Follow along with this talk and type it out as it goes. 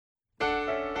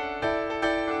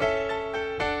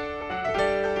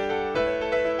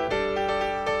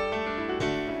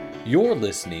You're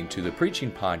listening to the preaching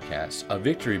podcast of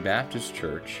Victory Baptist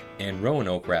Church in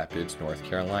Roanoke Rapids, North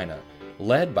Carolina,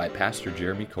 led by Pastor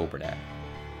Jeremy Coburnack.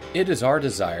 It is our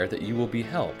desire that you will be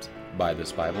helped by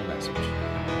this Bible message.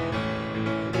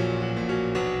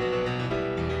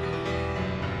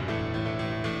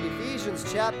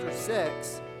 Ephesians chapter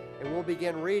 6, and we'll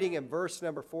begin reading in verse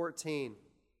number 14.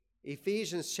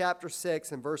 Ephesians chapter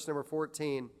 6 and verse number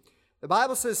 14. The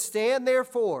Bible says, "Stand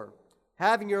therefore,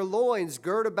 having your loins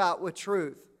girt about with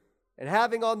truth, and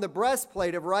having on the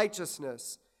breastplate of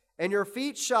righteousness, and your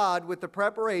feet shod with the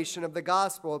preparation of the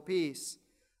gospel of peace.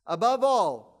 Above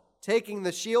all, taking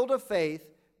the shield of faith,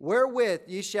 wherewith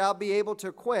ye shall be able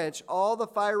to quench all the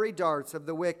fiery darts of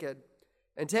the wicked,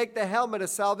 and take the helmet of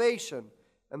salvation,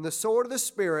 and the sword of the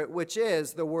Spirit, which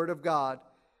is the word of God,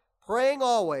 praying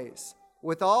always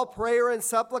with all prayer and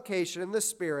supplication in the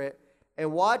Spirit,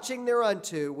 and watching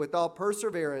thereunto with all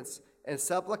perseverance and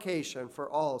supplication for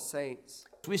all saints."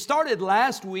 We started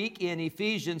last week in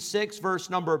Ephesians 6, verse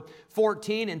number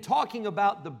 14, and talking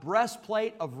about the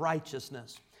breastplate of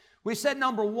righteousness. We said,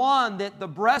 number one, that the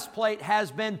breastplate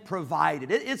has been provided.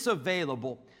 It's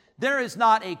available. There is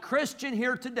not a Christian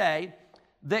here today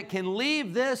that can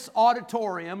leave this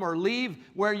auditorium or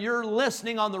leave where you're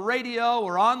listening on the radio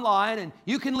or online, and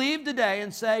you can leave today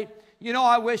and say, you know,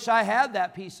 I wish I had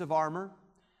that piece of armor.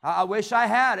 I wish I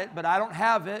had it, but I don't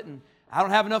have it, and I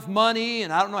don't have enough money,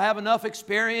 and I don't have enough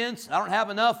experience, I don't have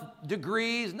enough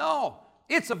degrees. No,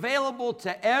 it's available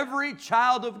to every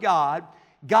child of God.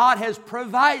 God has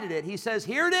provided it. He says,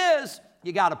 here it is,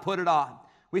 you got to put it on.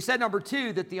 We said, number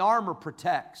two, that the armor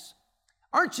protects.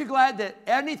 Aren't you glad that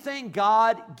anything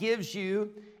God gives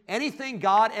you, anything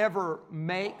God ever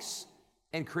makes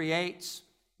and creates,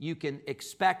 you can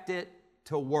expect it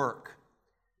to work?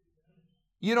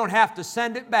 You don't have to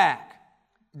send it back.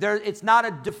 It's not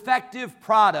a defective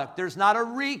product. There's not a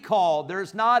recall.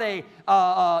 There's not a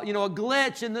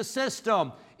glitch in the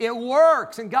system. It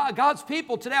works. And God's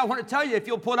people today, I want to tell you, if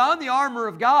you'll put on the armor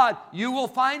of God, you will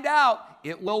find out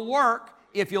it will work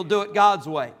if you'll do it God's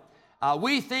way.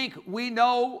 We think we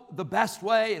know the best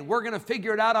way, and we're going to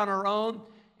figure it out on our own.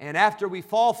 And after we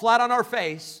fall flat on our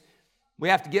face, we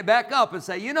have to get back up and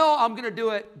say, you know, I'm going to do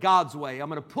it God's way. I'm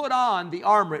going to put on the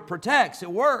armor. It protects.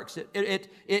 It works. It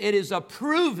is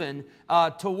proven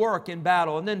to work in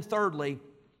battle. And then thirdly,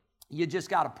 you just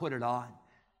got to put it on.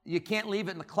 You can't leave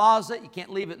it in the closet. You can't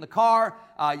leave it in the car.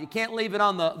 You can't leave it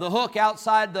on the hook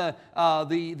outside the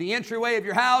entryway of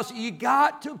your house. You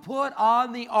got to put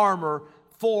on the armor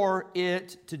for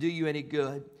it to do you any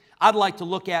good. I'd like to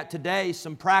look at today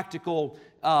some practical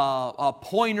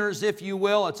pointers, if you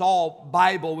will. It's all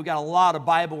Bible. We've got a lot of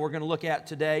Bible we're going to look at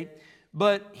today.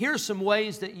 But here's some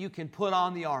ways that you can put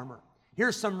on the armor.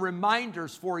 Here's some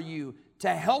reminders for you to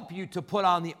help you to put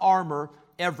on the armor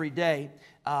every day.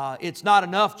 It's not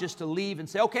enough just to leave and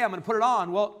say, okay, I'm going to put it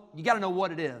on. Well, you got to know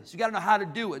what it is. You got to know how to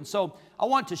do it. And so I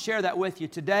want to share that with you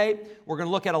today. We're going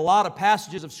to look at a lot of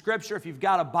passages of Scripture. If you've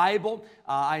got a Bible,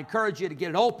 I encourage you to get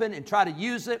it open and try to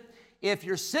use it. If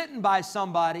you're sitting by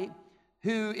somebody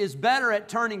who is better at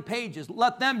turning pages,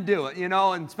 let them do it,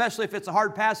 and especially if it's a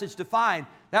hard passage to find.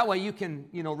 That way you can,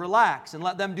 relax and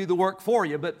let them do the work for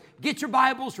you. But get your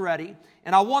Bibles ready,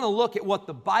 and I want to look at what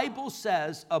the Bible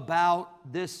says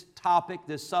about this topic,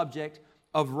 this subject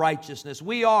of righteousness.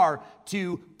 We are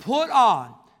to put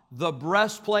on the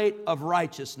breastplate of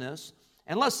righteousness,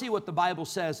 and let's see what the Bible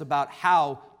says about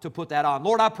how to put that on.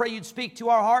 Lord, I pray you'd speak to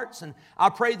our hearts, and I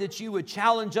pray that you would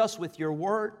challenge us with your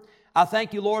word. I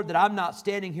thank you, Lord, that I'm not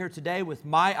standing here today with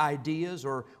my ideas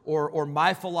or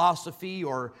my philosophy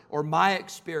or my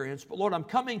experience. But Lord, I'm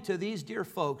coming to these dear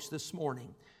folks this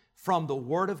morning from the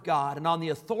Word of God and on the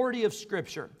authority of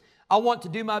Scripture. I want to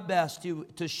do my best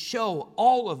to show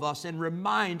all of us and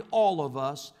remind all of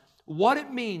us what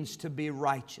it means to be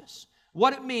righteous,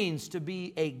 what it means to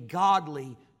be a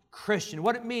godly Christian,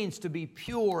 what it means to be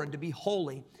pure and to be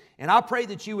holy. And I pray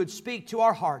that you would speak to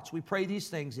our hearts. We pray these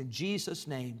things in Jesus'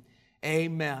 name.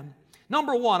 Amen.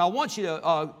 Number one, I want you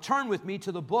to turn with me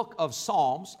to the book of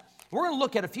Psalms. We're going to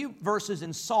look at a few verses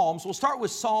in Psalms. We'll start with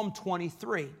Psalm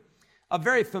 23, a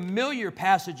very familiar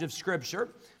passage of Scripture.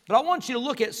 But I want you to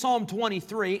look at Psalm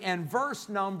 23 and verse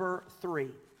number 3.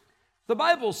 The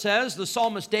Bible says, the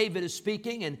psalmist David is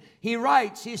speaking, and he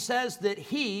writes, he says that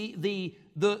he,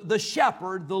 the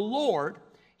shepherd, the Lord,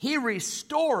 he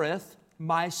restoreth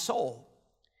my soul.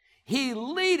 He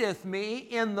leadeth me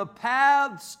in the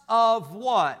paths of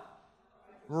what?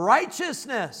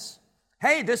 Righteousness.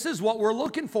 Hey, this is what we're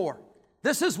looking for.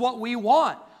 This is what we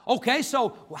want. Okay,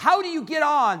 so how do you get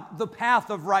on the path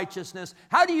of righteousness?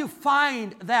 How do you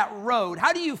find that road?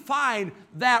 How do you find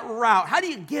that route? How do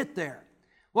you get there?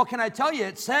 Well, can I tell you,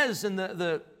 it says in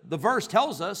the verse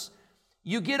tells us,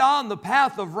 you get on the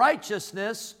path of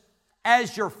righteousness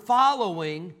as you're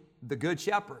following the Good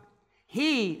Shepherd.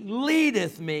 He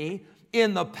leadeth me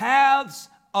in the paths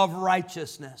of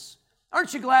righteousness.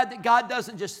 Aren't you glad that God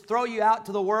doesn't just throw you out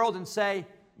to the world and say,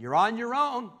 you're on your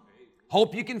own.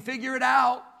 Hope you can figure it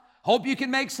out. Hope you can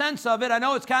make sense of it. I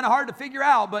know it's kind of hard to figure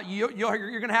out, but you're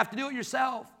going to have to do it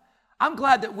yourself. I'm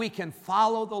glad that we can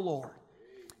follow the Lord.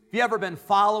 Have you ever been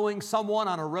following someone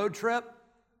on a road trip?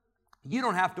 You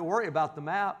don't have to worry about the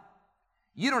map.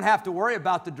 You don't have to worry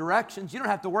about the directions. You don't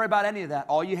have to worry about any of that.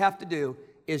 All you have to do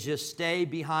is just stay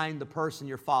behind the person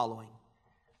you're following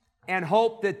and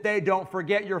hope that they don't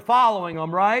forget you're following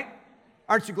them, right?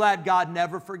 Aren't you glad God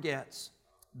never forgets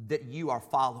that you are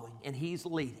following and He's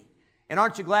leading? And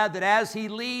aren't you glad that as He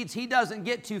leads, He doesn't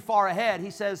get too far ahead.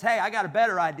 He says, hey, I got a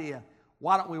better idea.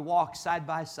 Why don't we walk side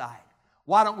by side?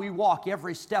 Why don't we walk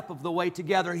every step of the way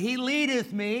together? He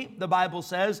leadeth me, the Bible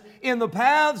says, in the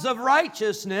paths of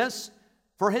righteousness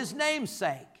for His name's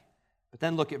sake. But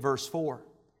then look at verse 4.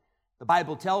 The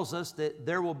Bible tells us that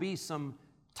there will be some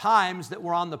times that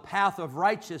we're on the path of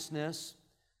righteousness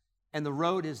and the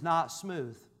road is not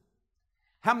smooth.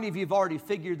 How many of you have already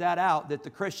figured that out, that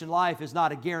the Christian life is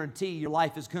not a guarantee your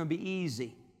life is going to be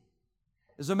easy?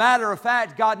 As a matter of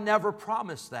fact, God never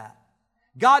promised that.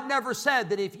 God never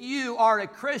said that if you are a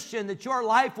Christian that your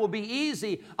life will be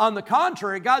easy. On the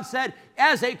contrary, God said,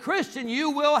 as a Christian,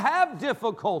 you will have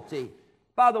difficulty.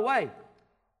 By the way,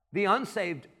 the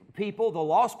unsaved people, the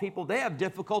lost people, they have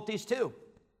difficulties too.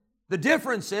 The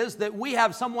difference is that we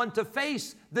have someone to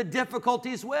face the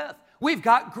difficulties with. We've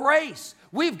got grace.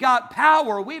 We've got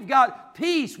power. We've got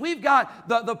peace. We've got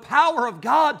the power of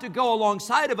God to go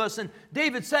alongside of us. And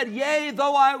David said, yea,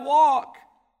 though I walk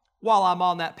while I'm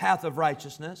on that path of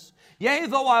righteousness, yea,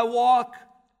 though I walk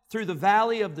through the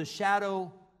valley of the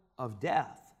shadow of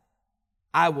death,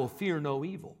 I will fear no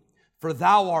evil. For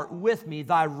thou art with me,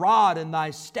 thy rod and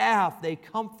thy staff, they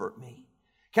comfort me.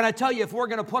 Can I tell you, if we're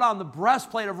going to put on the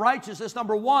breastplate of righteousness,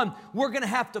 number one, we're going to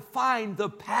have to find the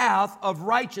path of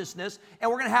righteousness, and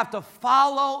we're going to have to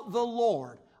follow the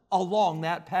Lord along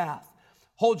that path.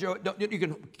 You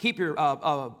can keep your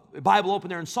Bible open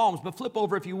there in Psalms, but flip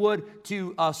over, if you would,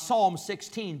 to Psalm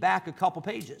 16, back a couple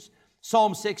pages.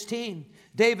 Psalm 16,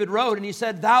 David wrote, and he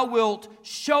said, thou wilt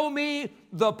show me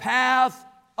the path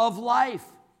of life.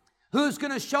 Who's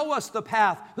going to show us the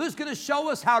path? Who's going to show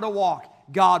us how to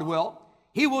walk? God will.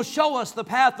 He will show us the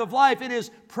path of life. In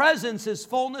His presence is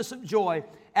fullness of joy.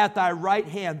 At thy right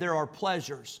hand there are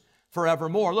pleasures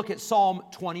forevermore. Look at Psalm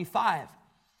 25.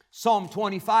 Psalm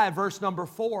 25, verse number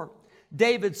 4.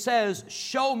 David says,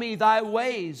 show me thy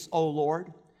ways, O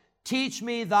Lord. Teach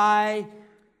me thy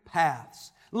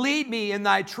paths. Lead me in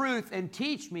thy truth and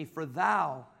teach me, for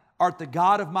thou art the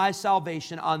God of my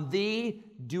salvation. On thee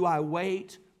do I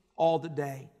wait all the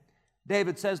day.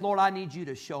 David says, Lord, I need you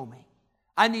to show me.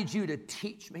 I need you to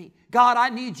teach me. God, I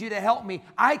need you to help me.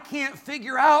 I can't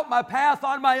figure out my path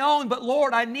on my own, but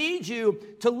Lord, I need you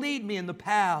to lead me in the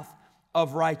path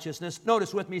of righteousness.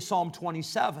 Notice with me Psalm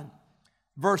 27,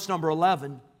 verse number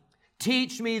 11.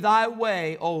 Teach me thy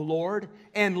way, O Lord,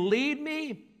 and lead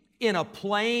me in a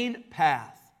plain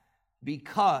path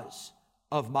because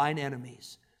of mine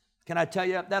enemies. Can I tell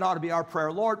you, that ought to be our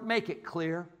prayer. Lord, make it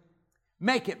clear.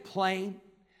 Make it plain.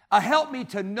 Help me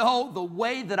to know the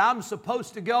way that I'm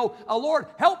supposed to go. Lord,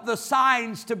 help the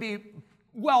signs to be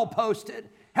well posted.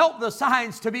 Help the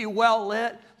signs to be well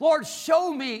lit. Lord,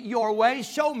 show me your way.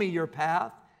 Show me your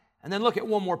path. And then look at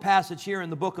one more passage here in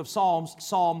the book of Psalms,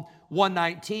 Psalm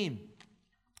 119.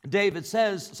 David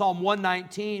says, Psalm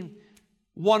 119,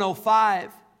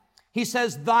 105, he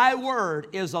says, thy word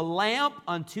is a lamp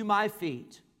unto my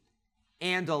feet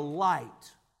and a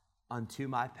light unto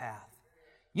my path.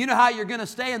 You know how you're going to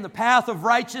stay in the path of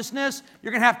righteousness?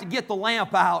 You're going to have to get the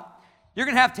lamp out. You're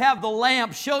going to have the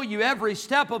lamp show you every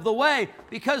step of the way,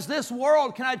 because this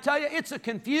world, can I tell you, it's a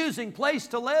confusing place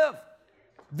to live.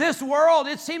 This world,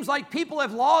 it seems like people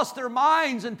have lost their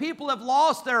minds and people have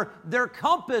lost their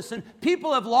compass and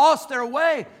people have lost their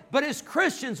way. But as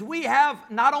Christians, we have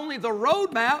not only the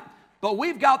roadmap, but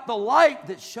we've got the light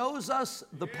that shows us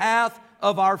the path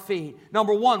of our feet.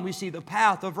 Number one, we see the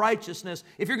path of righteousness.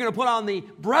 If you're going to put on the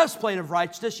breastplate of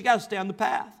righteousness, you got to stay on the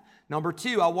path. Number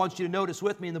two, I want you to notice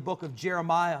with me in the book of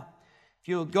Jeremiah. If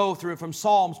you'll go through from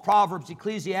Psalms, Proverbs,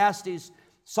 Ecclesiastes,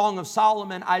 Song of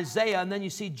Solomon, Isaiah, and then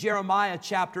you see Jeremiah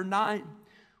chapter 9.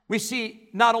 We see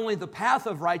not only the path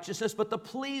of righteousness, but the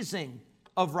pleasing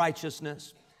of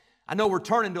righteousness. I know we're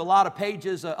turning to a lot of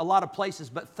pages, a lot of places,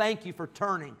 but thank you for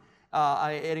turning.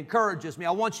 It encourages me.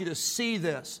 I want you to see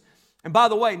this. And by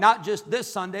the way, not just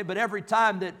this Sunday, but every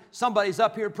time that somebody's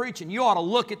up here preaching, you ought to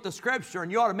look at the Scripture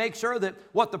and you ought to make sure that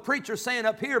what the preacher's saying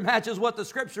up here matches what the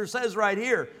Scripture says right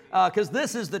here, because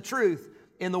this is the truth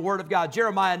in the Word of God.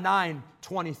 Jeremiah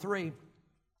 9:23,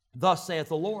 thus saith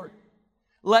the Lord,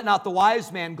 let not the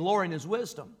wise man glory in his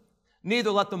wisdom,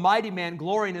 neither let the mighty man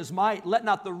glory in his might, let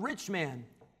not the rich man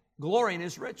glory in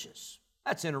his riches.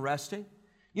 That's interesting.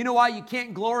 You know why you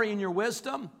can't glory in your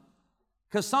wisdom?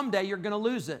 Because someday you're going to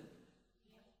lose it.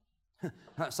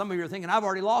 Some of you are thinking, I've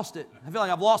already lost it. I feel like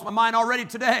I've lost my mind already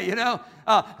today, you know.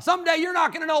 Someday you're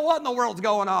not going to know what in the world's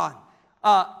going on.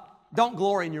 Don't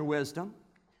glory in your wisdom.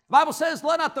 The Bible says,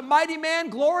 let not the mighty man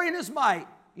glory in his might.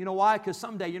 You know why? Because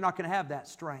someday you're not going to have that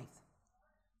strength.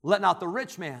 Let not the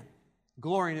rich man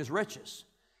glory in his riches.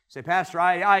 You say, Pastor,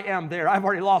 I am there. I've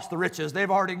already lost the riches. They've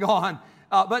already gone.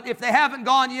 But if they haven't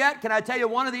gone yet, can I tell you,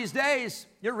 one of these days,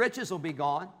 your riches will be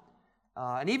gone.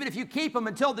 And even if you keep them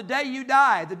until the day you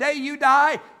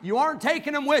die, you aren't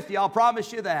taking them with you, I'll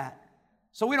promise you that.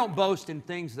 So we don't boast in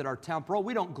things that are temporal.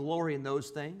 We don't glory in those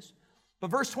things. But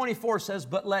verse 24 says,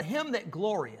 but let him that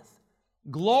glorieth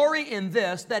glory in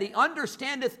this, that he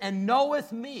understandeth and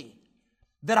knoweth me,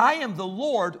 that I am the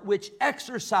Lord which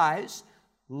exercise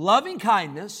loving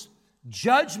kindness,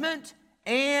 judgment,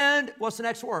 and, what's the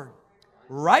next word?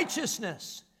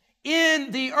 Righteousness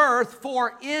in the earth,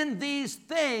 for in these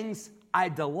things I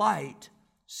delight,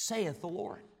 saith the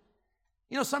Lord.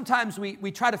 You know, sometimes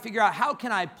we try to figure out, how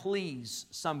can I please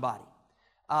somebody?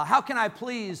 How can I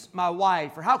please my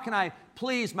wife? Or how can I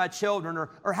please my children?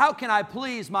 Or how can I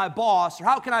please my boss? Or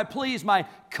how can I please my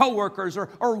coworkers?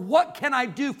 Or what can I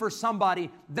do for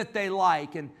somebody that they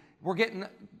like? And we're getting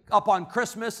up on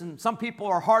Christmas, and some people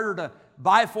are harder to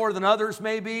buy for than others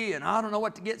maybe, and I don't know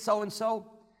what to get so-and-so.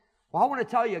 Well, I want to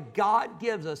tell you, God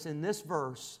gives us in this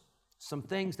verse some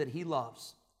things that He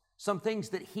loves, some things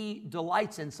that He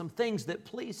delights in, some things that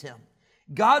please Him.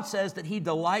 God says that He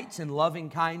delights in loving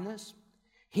kindness,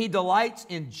 He delights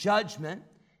in judgment,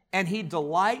 and He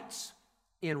delights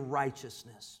in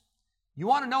righteousness. You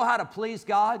want to know how to please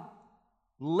God?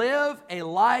 Live a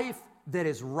life that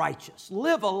is righteous.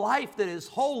 Live a life that is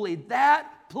holy.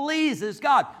 That pleases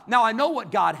God. Now, I know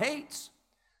what God hates.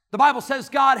 The Bible says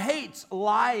God hates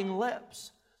lying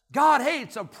lips. God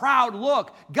hates a proud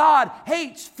look. God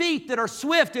hates feet that are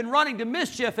swift in running to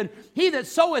mischief. And he that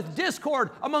soweth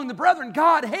discord among the brethren,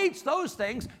 God hates those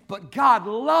things, but God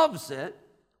loves it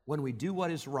when we do what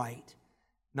is right.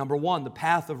 Number one, the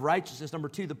path of righteousness. Number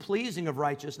two, the pleasing of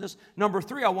righteousness. Number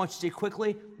three, I want you to see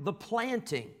quickly, the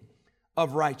planting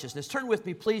of righteousness. Turn with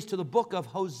me, please, to the book of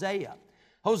Hosea.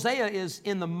 Hosea is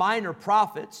in the minor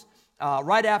prophets,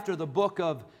 right after the book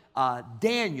of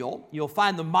Daniel. You'll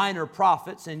find the minor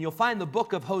prophets, and you'll find the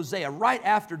book of Hosea right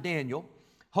after Daniel.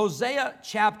 Hosea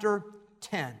chapter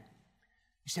 10.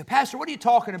 You say, Pastor, what are you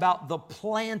talking about? The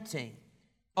planting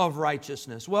of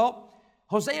righteousness. Well,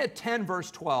 Hosea 10 verse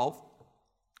 12,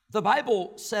 the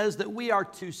Bible says that we are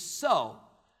to sow,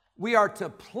 we are to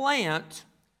plant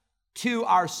to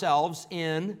ourselves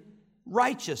in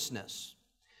righteousness.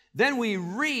 Then we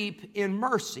reap in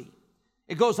mercy.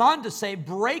 It goes on to say,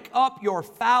 break up your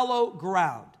fallow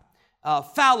ground.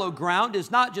 Fallow ground is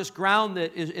not just ground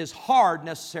that is hard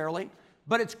necessarily,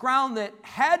 but it's ground that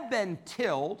had been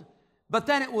tilled, but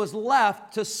then it was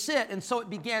left to sit, and so it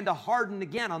began to harden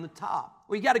again on the top.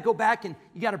 Well, you got to go back and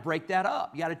you got to break that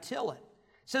up. You got to till it.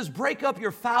 It says, break up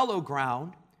your fallow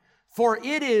ground, for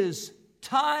it is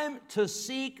time to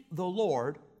seek the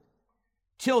Lord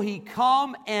till He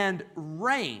come and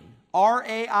rain,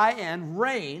 R-A-I-N,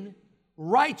 rain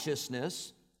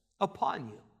righteousness upon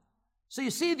you. So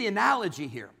you see the analogy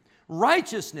here.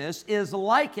 Righteousness is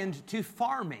likened to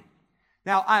farming.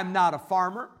 Now, I'm not a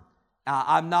farmer.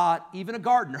 I'm not even a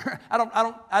gardener. I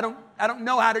don't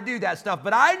know how to do that stuff,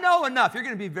 but I know enough. You're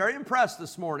going to be very impressed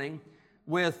this morning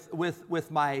with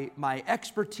my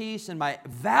expertise and my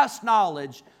vast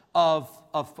knowledge of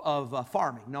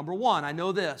farming. Number one, I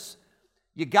know this.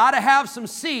 You got to have some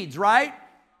seeds, right?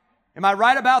 Am I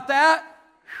right about that?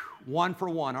 Whew, 1 for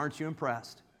 1. Aren't you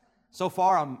impressed? So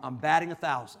far, I'm batting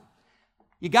 1,000.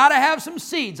 You got to have some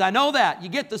seeds. I know that. You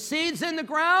get the seeds in the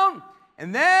ground,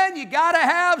 and then you got to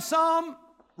have some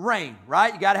rain,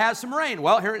 right? You got to have some rain.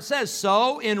 Well, here it says,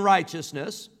 sow in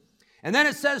righteousness. And then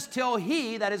it says, till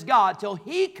He, that is God, till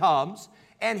He comes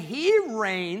and He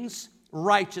rains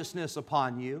righteousness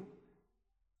upon you.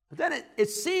 But then it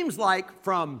seems like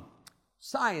from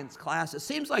science class, it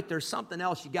seems like there's something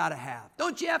else you got to have.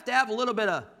 Don't you have to have a little bit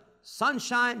of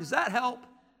sunshine? Does that help?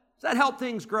 Does that help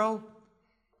things grow?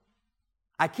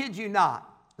 I kid you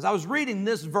not. As I was reading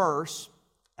this verse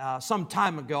some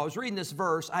time ago,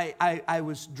 I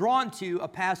was drawn to a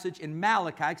passage in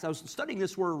Malachi because I was studying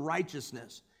this word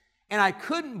righteousness. And I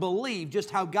couldn't believe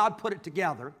just how God put it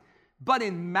together. But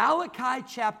in Malachi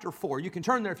chapter 4, you can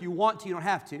turn there if you want to, you don't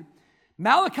have to.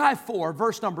 Malachi 4,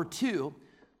 verse number 2,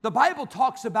 the Bible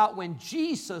talks about when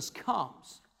Jesus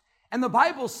comes. And the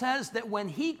Bible says that when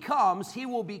He comes, He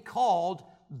will be called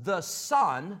the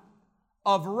Son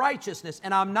of Righteousness.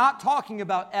 And I'm not talking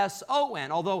about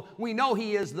S-O-N, although we know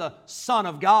He is the Son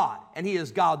of God, and He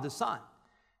is God the Son.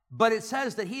 But it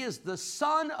says that He is the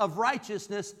Son of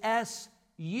Righteousness,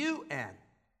 S-U-N.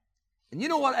 And you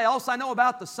know what else I know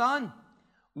about the Son?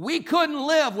 We couldn't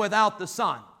live without the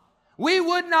sun. We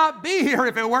would not be here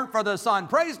if it weren't for the sun.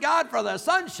 Praise God for the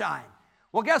sunshine.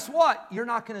 Well, guess what? You're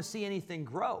not going to see anything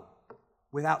grow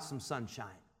without some sunshine.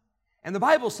 And the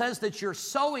Bible says that you're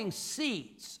sowing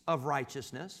seeds of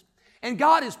righteousness, and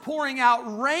God is pouring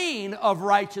out rain of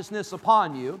righteousness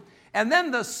upon you, and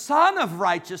then the Son of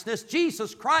Righteousness,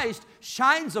 Jesus Christ,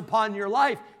 shines upon your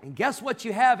life. And guess what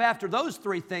you have after those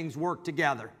three things work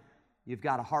together? You've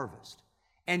got a harvest.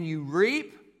 And you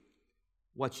reap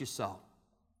what you sow.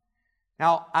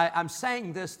 Now, I'm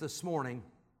saying this morning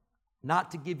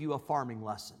not to give you a farming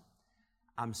lesson.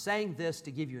 I'm saying this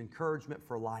to give you encouragement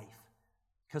for life.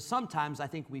 Because sometimes I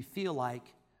think we feel like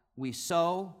we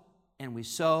sow and we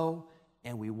sow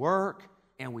and we work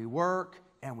and we work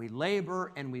and we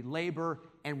labor and we labor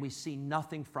and we see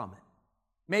nothing from it.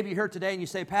 Maybe you're here today and you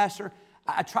say, Pastor,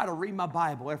 I try to read my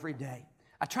Bible every day.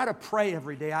 I try to pray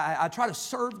every day. I try to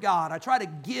serve God. I try to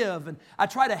give, and I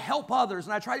try to help others,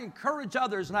 and I try to encourage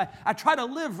others, and I try to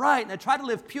live right, and I try to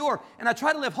live pure, and I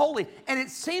try to live holy. And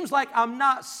it seems like I'm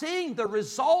not seeing the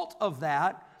result of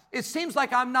that. It seems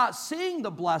like I'm not seeing the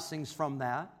blessings from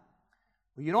that.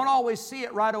 Well, you don't always see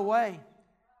it right away.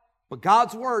 But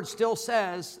God's Word still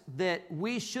says that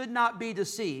we should not be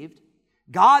deceived.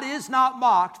 God is not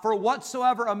mocked, for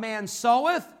whatsoever a man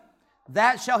soweth,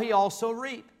 that shall he also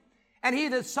reap. And he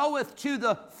that soweth to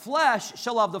the flesh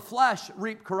shall of the flesh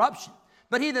reap corruption.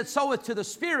 But he that soweth to the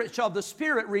Spirit shall of the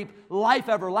Spirit reap life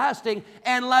everlasting.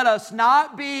 And let us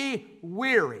not be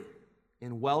weary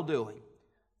in well-doing,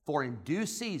 for in due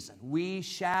season we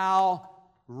shall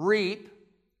reap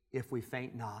if we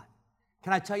faint not.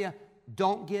 Can I tell you,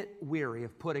 don't get weary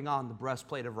of putting on the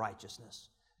breastplate of righteousness.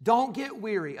 Don't get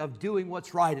weary of doing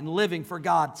what's right and living for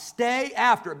God. Stay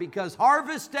after it, because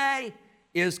harvest day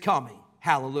is coming.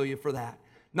 Hallelujah for that.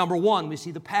 Number 1, we see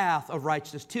the path of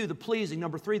righteousness. 2, the pleasing.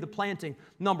 Number 3, the planting.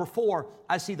 Number 4,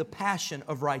 I see the passion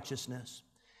of righteousness.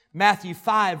 Matthew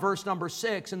 5, verse number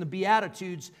 6, in the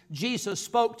Beatitudes, Jesus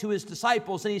spoke to His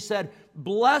disciples and He said,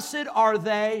 Blessed are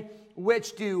they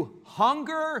which do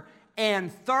hunger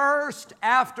and thirst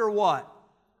after what?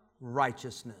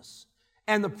 Righteousness.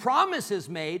 And the promise is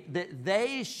made that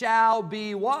they shall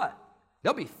be what?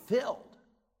 They'll be filled.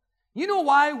 You know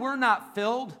why we're not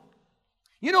filled?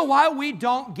 You know why we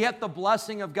don't get the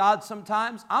blessing of God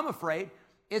sometimes? I'm afraid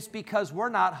it's because we're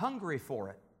not hungry for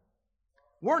it.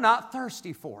 We're not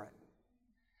thirsty for it.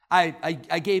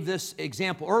 I gave this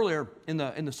example earlier in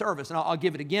the service, and I'll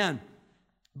give it again.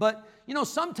 But, you know,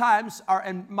 sometimes,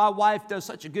 and my wife does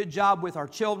such a good job with our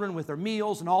children, with their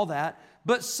meals and all that,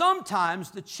 but sometimes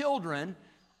the children,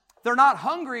 they're not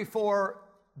hungry for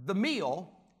the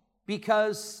meal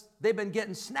because they've been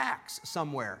getting snacks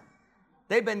somewhere.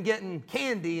 They've been getting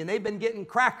candy, and they've been getting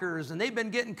crackers, and they've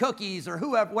been getting cookies or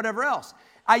whatever else.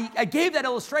 I gave that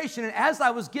illustration, and as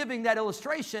I was giving that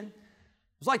illustration, it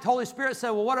was like the Holy Spirit said,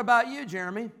 well, what about you,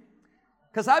 Jeremy?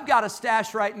 Because I've got a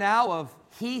stash right now of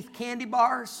Heath candy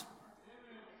bars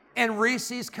and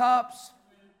Reese's cups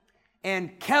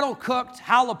and kettle-cooked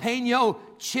jalapeno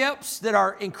chips that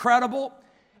are incredible.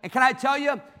 And can I tell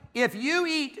you, if you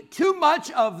eat too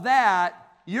much of that,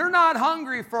 you're not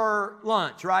hungry for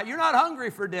lunch, right? You're not hungry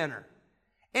for dinner.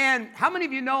 And how many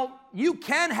of you know you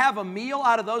can have a meal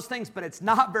out of those things, but it's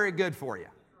not very good for you?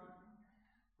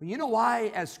 But you know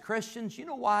why, as Christians, you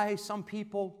know why some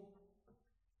people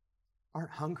aren't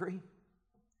hungry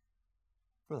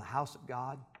for the house of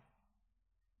God?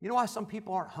 You know why some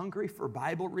people aren't hungry for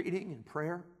Bible reading and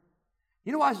prayer?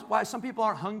 You know why some people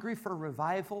aren't hungry for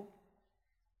revival?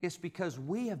 It's because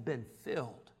we have been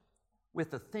filled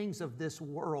with the things of this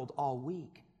world all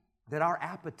week, that our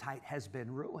appetite has been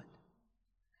ruined.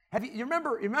 You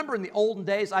remember in the olden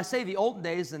days? I say the olden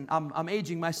days, and I'm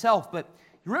aging myself, but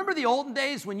you remember the olden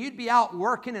days when you'd be out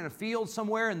working in a field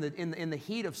somewhere in the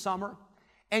heat of summer,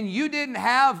 and you didn't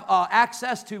have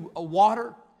access to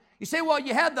water? You say, well,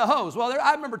 you had the hose. Well,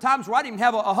 I remember times where I didn't even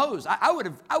have a hose. I would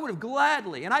have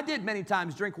gladly, and I did many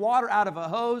times, drink water out of a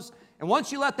hose And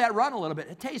once you let that run a little bit,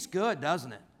 it tastes good,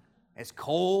 doesn't it? It's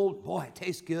cold. Boy, it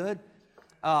tastes good.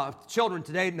 Children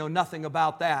today know nothing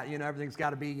about that. You know, everything's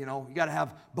got to be, you got to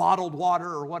have bottled water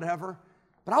or whatever.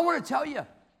 But I want to tell you,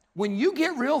 when you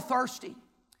get real thirsty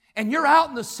and you're out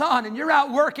in the sun and you're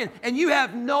out working and you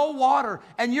have no water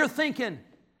and you're thinking,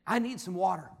 I need some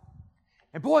water.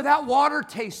 And boy, that water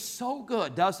tastes so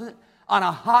good, doesn't it? On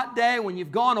a hot day when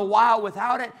you've gone a while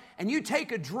without it and you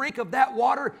take a drink of that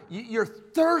water, you're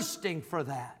thirsting for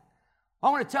that. I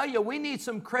want to tell you, we need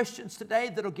some Christians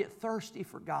today that'll get thirsty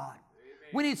for God.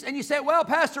 And you say, well,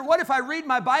 Pastor, what if I read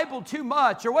my Bible too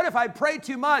much? Or what if I pray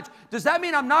too much? Does that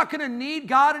mean I'm not going to need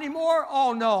God anymore?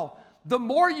 Oh, no. The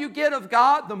more you get of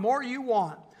God, the more you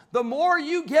want. The more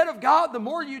you get of God, the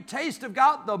more you taste of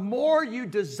God, the more you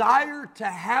desire to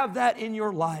have that in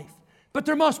your life. But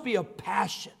there must be a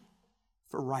passion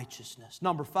for righteousness.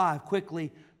 Number 5,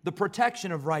 quickly, the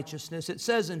protection of righteousness. It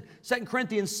says in 2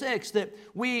 Corinthians 6 that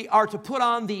we are to put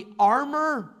on the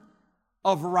armor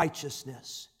of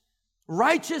righteousness.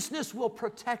 Righteousness will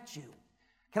protect you.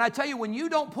 Can I tell you, when you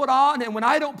don't put on and when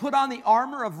I don't put on the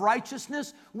armor of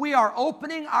righteousness, we are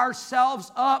opening ourselves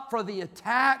up for the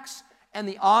attacks and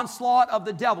the onslaught of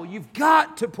the devil. You've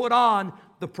got to put on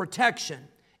the protection,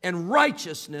 and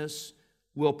righteousness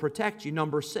will protect you.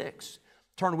 Number 6,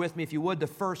 turn with me, if you would, to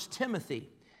 1 Timothy.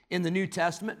 In the New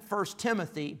Testament, 1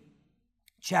 Timothy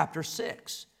chapter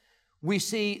 6, we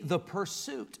see the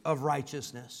pursuit of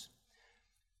righteousness.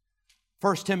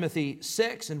 1 Timothy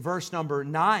 6 and verse number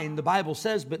 9, the Bible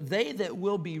says, but they that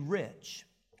will be rich,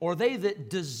 or they that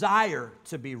desire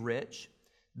to be rich,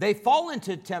 they fall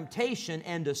into temptation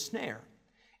and a snare,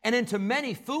 and into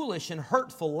many foolish and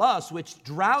hurtful lusts, which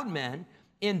drown men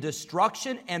in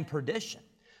destruction and perdition.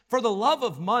 For the love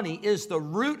of money is the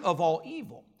root of all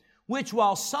evil, which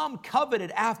while some coveted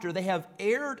after, they have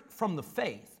erred from the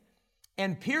faith,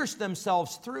 and pierced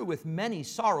themselves through with many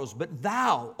sorrows. But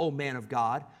thou, O man of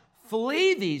God,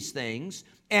 flee these things,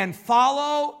 and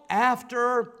follow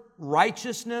after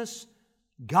righteousness,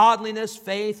 godliness,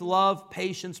 faith, love,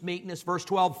 patience, meekness. Verse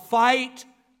 12, fight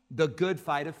the good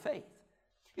fight of faith.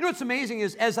 You know what's amazing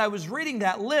is, as I was reading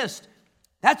that list,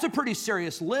 that's a pretty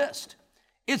serious list.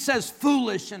 It says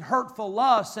foolish and hurtful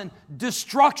lusts and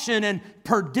destruction and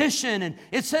perdition. And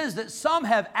it says that some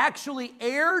have actually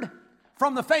erred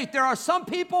from the faith. There are some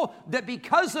people that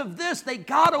because of this, they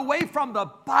got away from the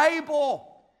Bible.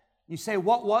 You say,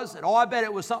 what was it? Oh, I bet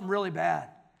it was something really bad.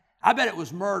 I bet it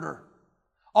was murder.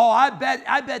 Oh, I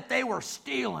bet they were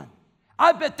stealing.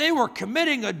 I bet they were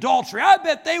committing adultery. I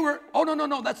bet they were... Oh,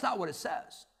 no, that's not what it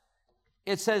says.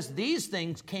 It says these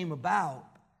things came about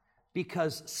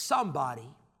because somebody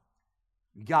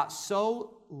got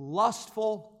so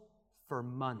lustful for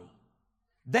money.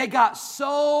 They got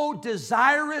so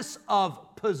desirous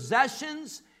of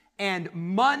possessions and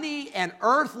money and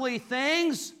earthly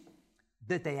things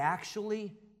that they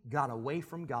actually got away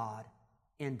from God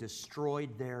and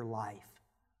destroyed their life.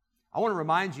 I want to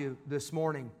remind you this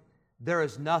morning, there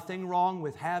is nothing wrong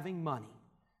with having money,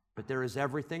 but there is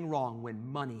everything wrong when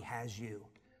money has you.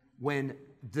 When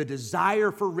the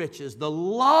desire for riches, the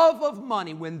love of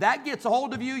money, when that gets a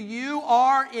hold of you, you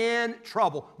are in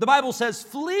trouble. The Bible says,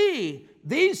 flee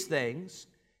these things,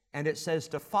 and it says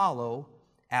to follow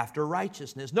after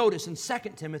righteousness. Notice in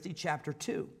 2 Timothy chapter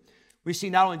 2, we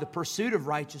see not only the pursuit of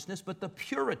righteousness, but the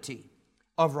purity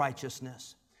of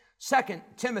righteousness. 2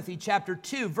 Timothy chapter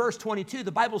 2, verse 22,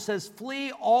 the Bible says,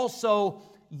 flee also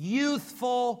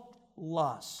youthful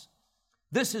lusts.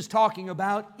 This is talking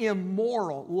about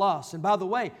immoral lusts. And by the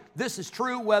way, this is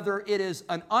true whether it is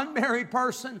an unmarried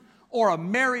person or a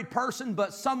married person,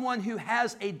 but someone who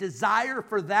has a desire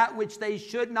for that which they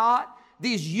should not.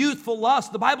 These youthful lusts,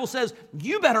 the Bible says,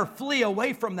 you better flee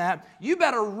away from that. You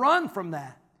better run from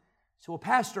that. So, well,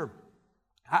 Pastor,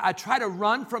 I try to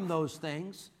run from those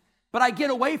things, but I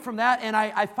get away from that and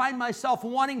I find myself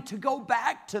wanting to go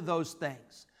back to those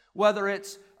things, whether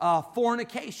it's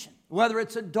fornication, whether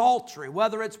it's adultery,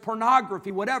 whether it's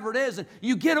pornography, whatever it is, and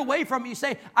you get away from it, you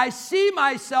say, I see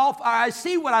myself, I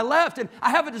see what I left, and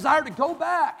I have a desire to go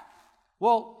back.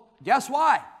 Well, guess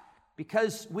why?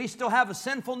 Because we still have a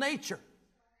sinful nature,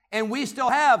 and we still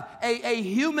have a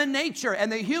human nature,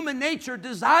 and the human nature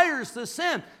desires the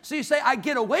sin. So you say, I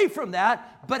get away from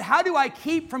that, but how do I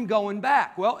keep from going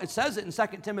back? Well, it says it in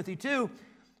 2 Timothy 2,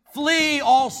 flee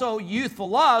also youthful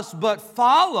lusts, but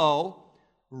follow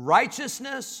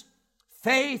righteousness,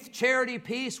 faith, charity,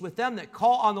 peace with them that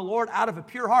call on the Lord out of a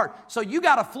pure heart. So you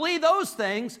got to flee those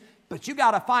things, but you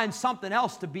got to find something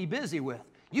else to be busy with.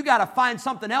 You got to find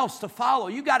something else to follow.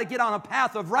 You got to get on a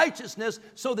path of righteousness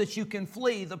so that you can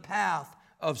flee the path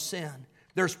of sin.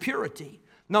 There's purity.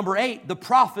 Number 8, the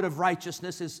prophet of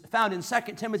righteousness is found in 2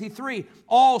 Timothy 3.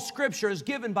 All Scripture is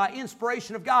given by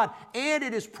inspiration of God, and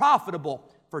it is profitable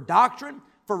for doctrine,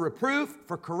 for reproof,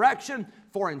 for correction,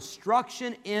 for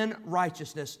instruction in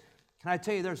righteousness. Can I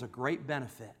tell you, there's a great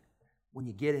benefit when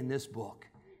you get in this book.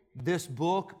 This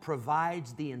book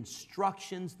provides the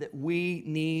instructions that we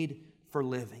need for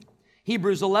living.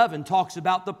 Hebrews 11 talks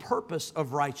about the purpose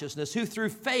of righteousness, who through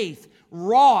faith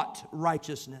wrought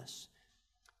righteousness.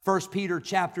 1 Peter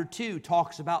chapter 2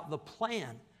 talks about the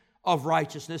plan of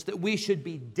righteousness, that we should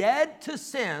be dead to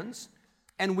sins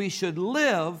and we should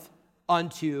live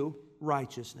unto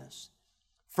righteousness.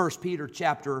 1 Peter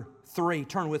chapter 3,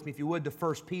 turn with me if you would to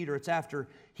 1 Peter. It's after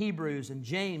Hebrews and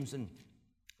James, and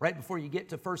right before you get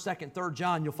to 1st, 2nd, 3rd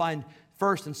John, you'll find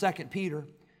 1st and 2nd Peter.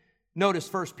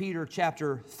 Notice 1 Peter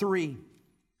chapter 3.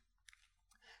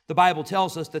 The Bible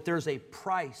tells us that there's a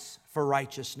price for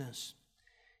righteousness.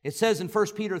 It says in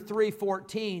 1 Peter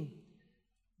 3:14,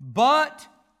 "But,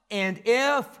 and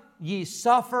if ye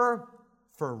suffer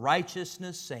for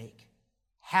righteousness' sake,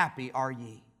 happy are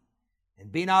ye.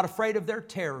 And be not afraid of their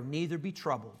terror, neither be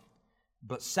troubled.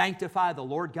 But sanctify the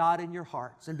Lord God in your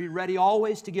hearts, and be ready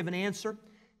always to give an answer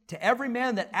to every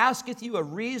man that asketh you a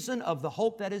reason of the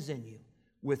hope that is in you,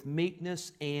 with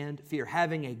meekness and fear,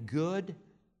 having a good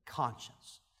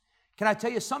conscience." Can I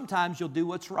tell you, sometimes you'll do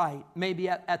what's right, maybe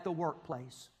at the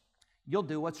workplace. You'll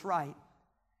do what's right.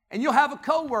 And you'll have a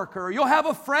coworker, or you'll have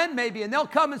a friend maybe, and they'll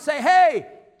come and say,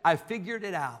 "Hey, I figured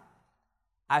it out.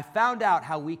 I found out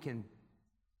how we can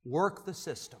work the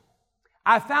system.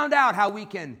 I found out how we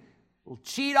can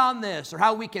cheat on this, or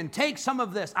how we can take some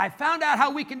of this. I found out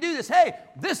how we can do this. Hey,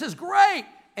 this is great."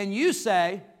 And you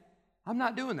say, "I'm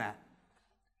not doing that,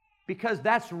 because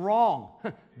that's wrong.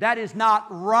 That is not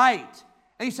right."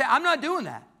 And you say, "I'm not doing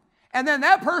that." And then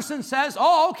that person says,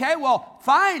 "Oh, okay, well,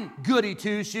 fine, goody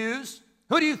two-shoes.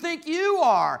 Who do you think you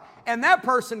are?" And that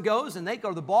person goes and they go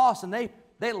to the boss and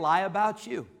they lie about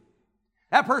you.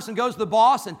 That person goes to the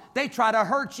boss and they try to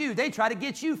hurt you. They try to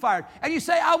get you fired. And you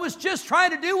say, "I was just trying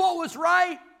to do what was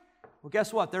right." Well,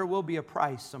 guess what? There will be a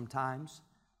price sometimes.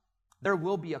 There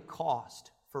will be a cost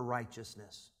for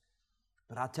righteousness.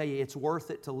 But I'll tell you, it's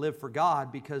worth it to live for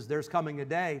God, because there's coming a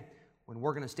day when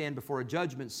we're going to stand before a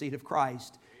judgment seat of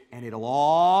Christ, and it'll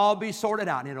all be sorted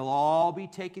out, and it'll all be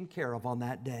taken care of on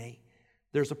that day.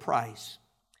 There's a price.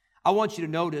 I want you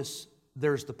to notice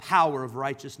there's the power of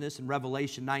righteousness. In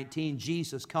Revelation 19,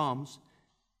 Jesus comes,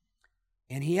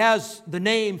 and He has the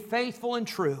name Faithful and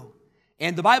True.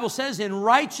 And the Bible says, "In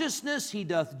righteousness He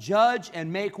doth judge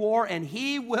and make war, and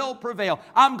He will prevail."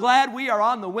 I'm glad we are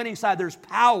on the winning side. There's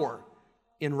power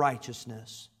in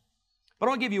righteousness. But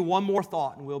I'll give you one more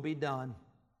thought and we'll be done.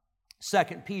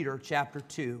 2 Peter chapter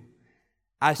 2,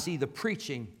 I see the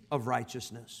preaching of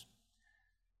righteousness.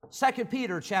 2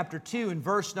 Peter chapter 2 and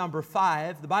verse number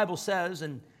 5, the Bible says,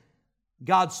 "And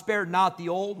God spared not the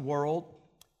old world,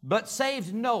 but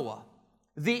saved Noah,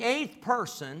 the 8th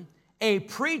person, a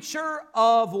preacher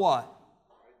of" what?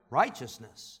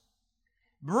 Righteousness,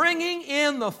 "bringing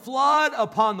in the flood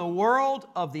upon the world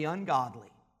of the ungodly,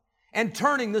 and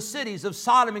turning the cities of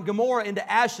Sodom and Gomorrah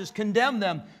into ashes, condemned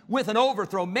them with an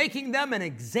overthrow, making them an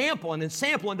example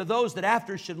unto those that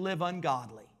after should live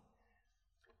ungodly."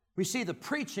 We see the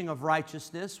preaching of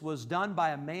righteousness was done by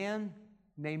a man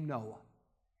named Noah.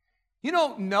 You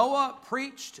know, Noah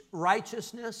preached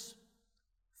righteousness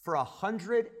for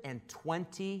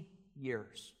 120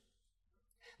 years.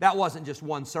 That wasn't just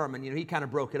one sermon. He kind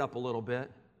of broke it up a little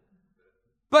bit.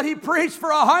 But he preached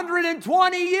for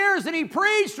 120 years, and he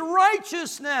preached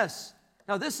righteousness.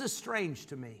 Now, this is strange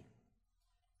to me.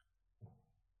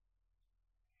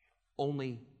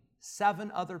 Only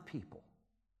 7 other people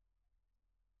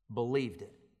believed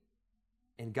it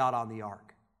and got on the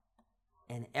ark.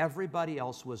 And everybody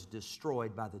else was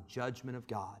destroyed by the judgment of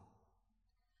God.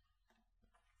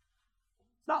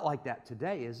 It's not like that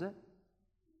today, is it?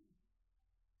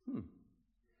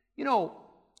 You know,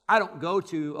 I don't go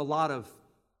to a lot of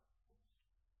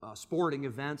sporting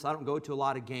events. I don't go to a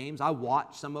lot of games. I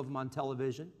watch some of them on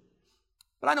television.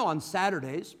 But I know on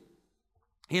Saturdays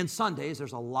and Sundays,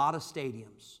 there's a lot of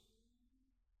stadiums.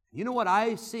 You know what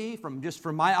I see from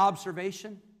my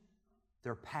observation?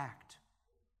 They're packed.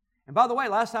 And by the way,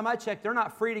 last time I checked, they're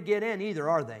not free to get in either,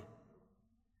 are they?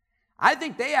 I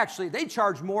think they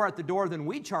charge more at the door than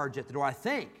we charge at the door, I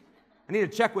think. I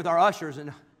need to check with our ushers.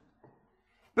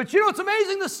 But you know what's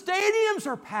amazing? The stadiums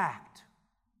are packed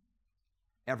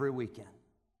every weekend.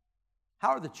 How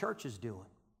are the churches doing?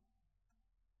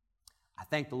 I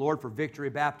thank the Lord for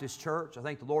Victory Baptist Church. I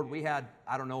thank the Lord we had,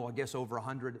 over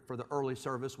 100 for the early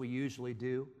service we usually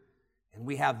do. And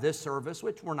we have this service,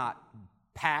 which we're not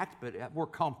packed, but we're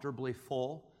comfortably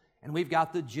full. And we've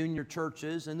got the junior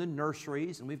churches and the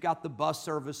nurseries, and we've got the bus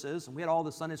services, and we had all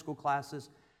the Sunday school classes.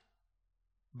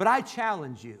 But I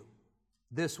challenge you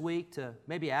this week to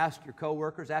maybe ask your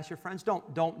coworkers, ask your friends.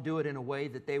 Don't do it in a way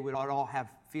that they would all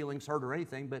have feelings hurt or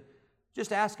anything, but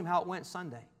just ask them how it went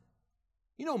Sunday.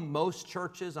 You know, most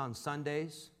churches on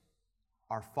Sundays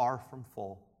are far from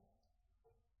full.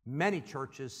 Many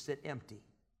churches sit empty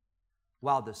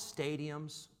while the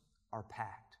stadiums are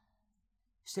packed.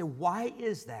 You say, why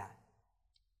is that?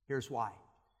 Here's why.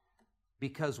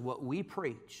 Because what we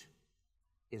preach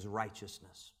is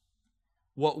righteousness.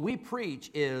 What we preach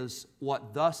is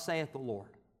what thus saith the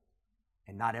Lord.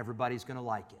 And not everybody's going to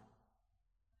like it.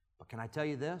 But can I tell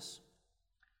you this?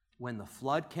 When the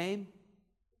flood came,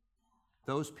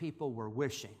 those people were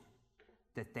wishing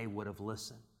that they would have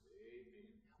listened.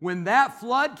 When that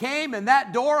flood came and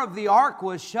that door of the ark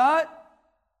was shut,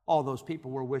 all those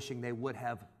people were wishing they would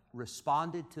have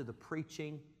responded to the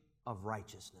preaching of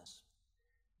righteousness.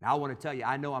 Now I want to tell you,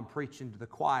 I know I'm preaching to the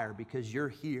choir because you're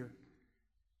here,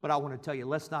 but I want to tell you,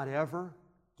 let's not ever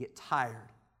get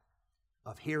tired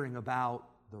of hearing about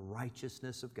the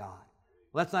righteousness of God.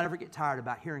 Let's not ever get tired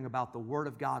about hearing about the Word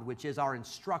of God, which is our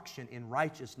instruction in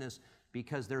righteousness,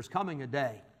 because there's coming a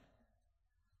day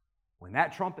when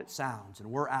that trumpet sounds and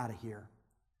we're out of here,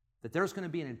 that there's going to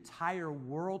be an entire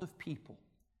world of people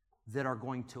that are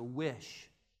going to wish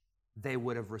they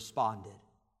would have responded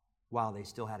while they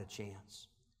still had a chance.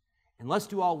 And let's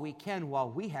do all we can while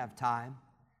we have time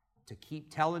to keep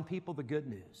telling people the good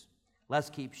news. Let's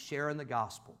keep sharing the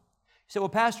gospel. You say, well,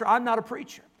 Pastor, I'm not a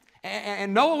preacher.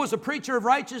 And Noah was a preacher of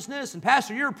righteousness, and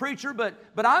Pastor, you're a preacher, but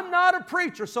I'm not a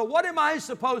preacher, so what am I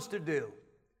supposed to do?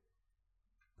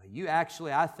 Well, you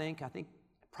actually, I think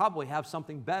probably have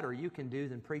something better you can do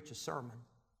than preach a sermon.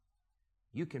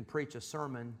 You can preach a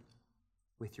sermon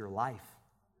with your life.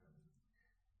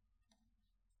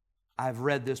 I've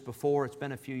read this before, it's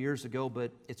been a few years ago,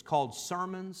 but it's called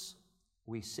Sermons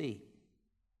We See.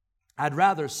 I'd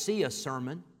rather see a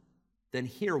sermon than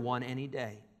hear one any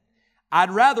day.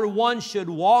 I'd rather one should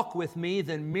walk with me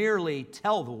than merely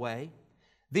tell the way.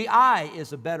 The eye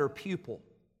is a better pupil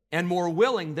and more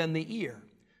willing than the ear.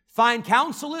 Fine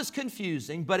counsel is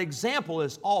confusing, but example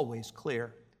is always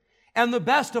clear. And the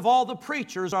best of all the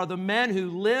preachers are the men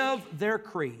who live their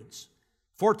creeds.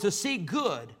 For to see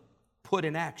good put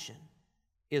in action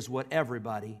is what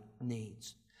everybody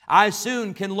needs. I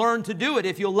soon can learn to do it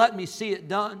if you'll let me see it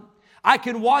done. I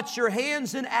can watch your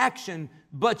hands in action,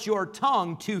 but your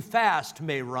tongue too fast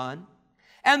may run.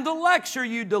 And the lecture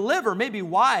you deliver may be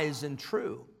wise and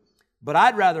true, but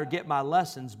I'd rather get my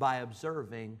lessons by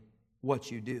observing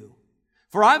what you do.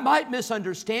 For I might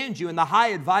misunderstand you in the high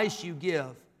advice you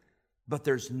give, but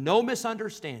there's no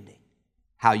misunderstanding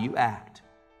how you act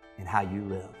and how you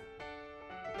live.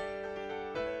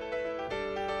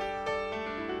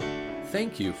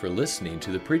 Thank you for listening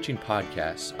to the preaching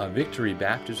podcast of Victory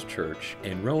Baptist Church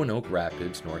in Roanoke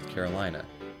Rapids, North Carolina,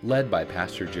 led by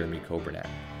Pastor Jeremy Coburnack.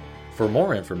 For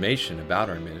more information about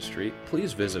our ministry,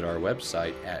 please visit our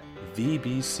website at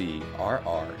vbcrr.org.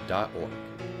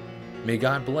 May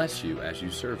God bless you as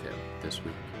you serve Him this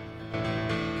week.